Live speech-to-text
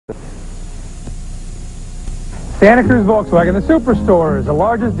Santa Cruz Volkswagen, the Superstore, is the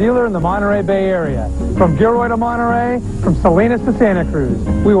largest dealer in the Monterey Bay Area. From Gilroy to Monterey, from Salinas to Santa Cruz,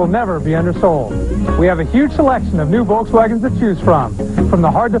 we will never be undersold. We have a huge selection of new Volkswagens to choose from the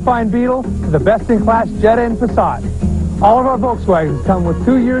hard-to-find Beetle to the best-in-class Jetta and Passat. All of our Volkswagens come with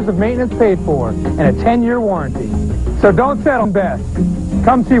 2 years of maintenance paid for and a 10-year warranty. So don't settle on best.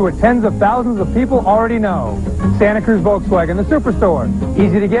 Come see what tens of thousands of people already know. Santa Cruz Volkswagen, the Superstore.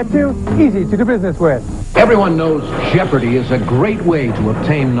 Easy to get to, easy to do business with. Everyone knows Jeopardy is a great way to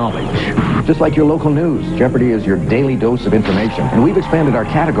obtain knowledge. Just like your local news, Jeopardy is your daily dose of information. And we've expanded our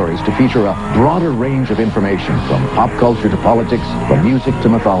categories to feature a broader range of information, from pop culture to politics, from music to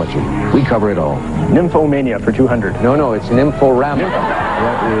mythology. We cover it all. Nymphomania for 200. No, it's Nymphorama.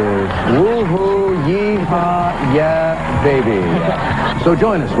 That is woohoo, yee-haw, yeah, baby. So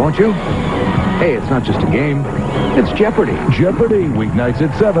join us, won't you? Hey, it's not just a game, it's Jeopardy. Jeopardy, weeknights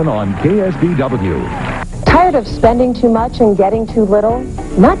at 7 on KSBW. Tired of spending too much and getting too little?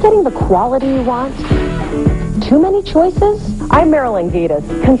 Not getting the quality you want? Too many choices? I'm Merilyn Getas.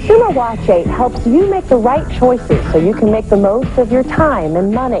 Consumer Watch 8 helps you make the right choices so you can make the most of your time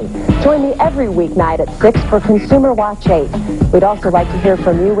and money. Join me every weeknight at 6 for Consumer Watch 8. We'd also like to hear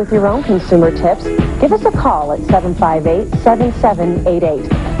from you with your own consumer tips. Give us a call at 758-7788.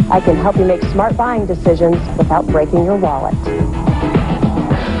 I can help you make smart buying decisions without breaking your wallet.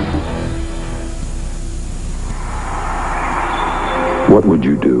 What would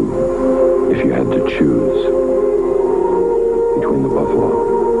you do if you had to choose between the buffalo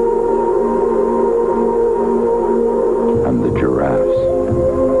and the giraffes?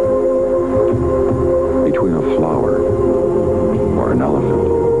 Between a flower or an elephant?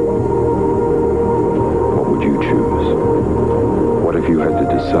 What would you choose? What if you had to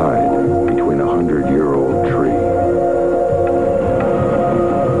decide between a 100-year-old tree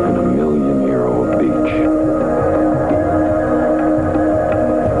and a 1,000,000-year-old beach?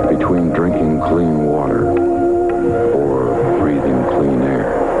 Between drinking clean water or breathing clean air?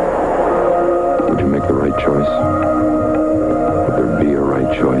 Would you make the right choice? Would there be a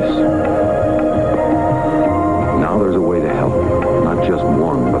right choice? Now there's a way to help. Not just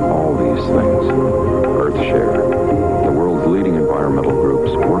one, but all these things. EarthShare, the world's leading environmental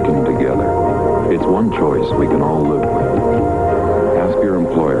groups working together. It's one choice we can all live with. Ask your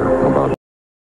employer